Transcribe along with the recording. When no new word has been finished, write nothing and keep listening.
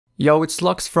Yo, it's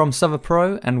Lux from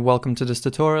Server.pro and welcome to this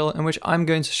tutorial in which I'm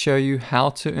going to show you how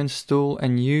to install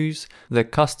and use the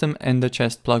custom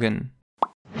EnderChest plugin.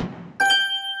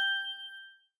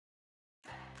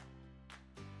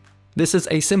 This is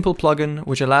a simple plugin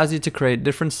which allows you to create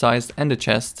different sized ender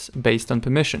chests based on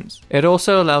permissions. It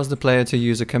also allows the player to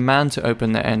use a command to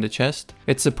open their ender chest.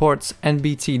 It supports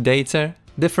NBT data,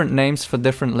 different names for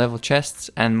different level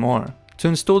chests and more. To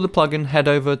install the plugin, head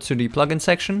over to the plugin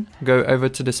section, go over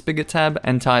to the Spigot tab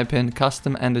and type in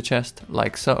custom ender chest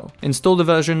like so. Install the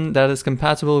version that is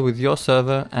compatible with your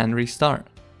server and restart.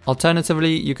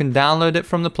 Alternatively, you can download it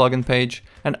from the plugin page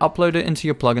and upload it into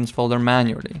your plugins folder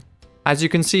manually. As you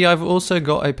can see, I've also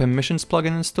got a permissions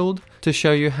plugin installed to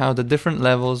show you how the different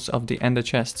levels of the ender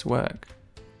chests work.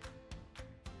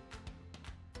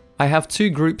 I have two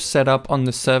groups set up on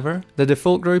the server, the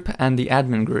default group and the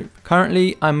admin group.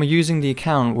 Currently, I'm using the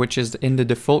account which is in the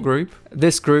default group.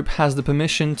 This group has the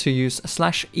permission to use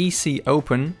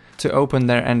 /EC_open to open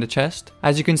their ender chest.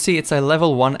 As you can see, it's a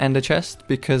level 1 ender chest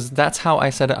because that's how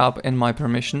I set it up in my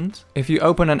permissions. If you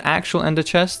open an actual ender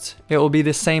chest, it will be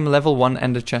the same level 1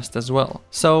 ender chest as well.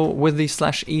 So with the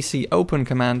 /EC_open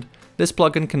command, this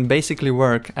plugin can basically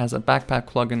work as a backpack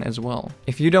plugin as well.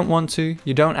 If you don't want to,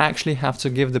 you don't actually have to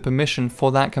give the permission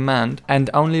for that command and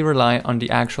only rely on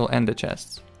the actual ender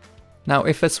chests. Now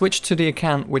if I switch to the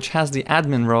account which has the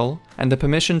admin role and the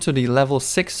permission to the level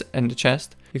 6 ender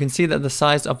chest, you can see that the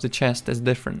size of the chest is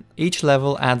different. Each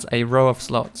level adds a row of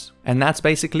slots, and that's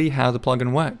basically how the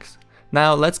plugin works.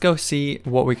 Now let's go see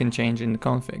what we can change in the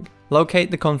config. Locate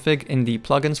the config in the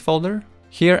plugins folder.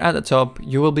 Here at the top,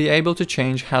 you will be able to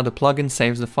change how the plugin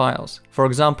saves the files. For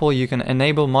example, you can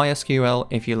enable MySQL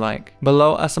if you like.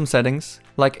 Below are some settings,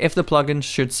 like if the plugin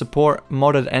should support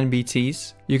modded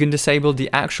NBTs, you can disable the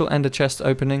actual ender chest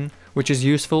opening, which is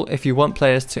useful if you want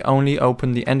players to only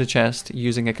open the ender chest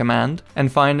using a command.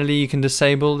 And finally, you can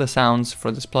disable the sounds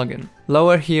for this plugin.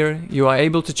 Lower here, you are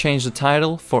able to change the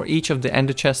title for each of the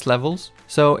ender chest levels.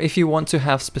 So if you want to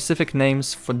have specific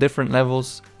names for different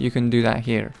levels, you can do that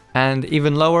here. And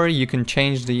even lower, you can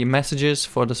change the messages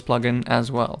for this plugin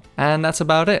as well. And that's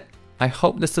about it. I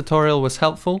hope this tutorial was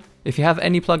helpful. If you have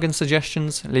any plugin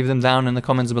suggestions, leave them down in the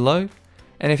comments below.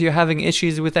 And if you're having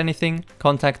issues with anything,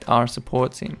 contact our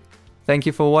support team. Thank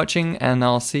you for watching and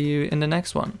I'll see you in the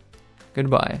next one.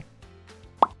 Goodbye.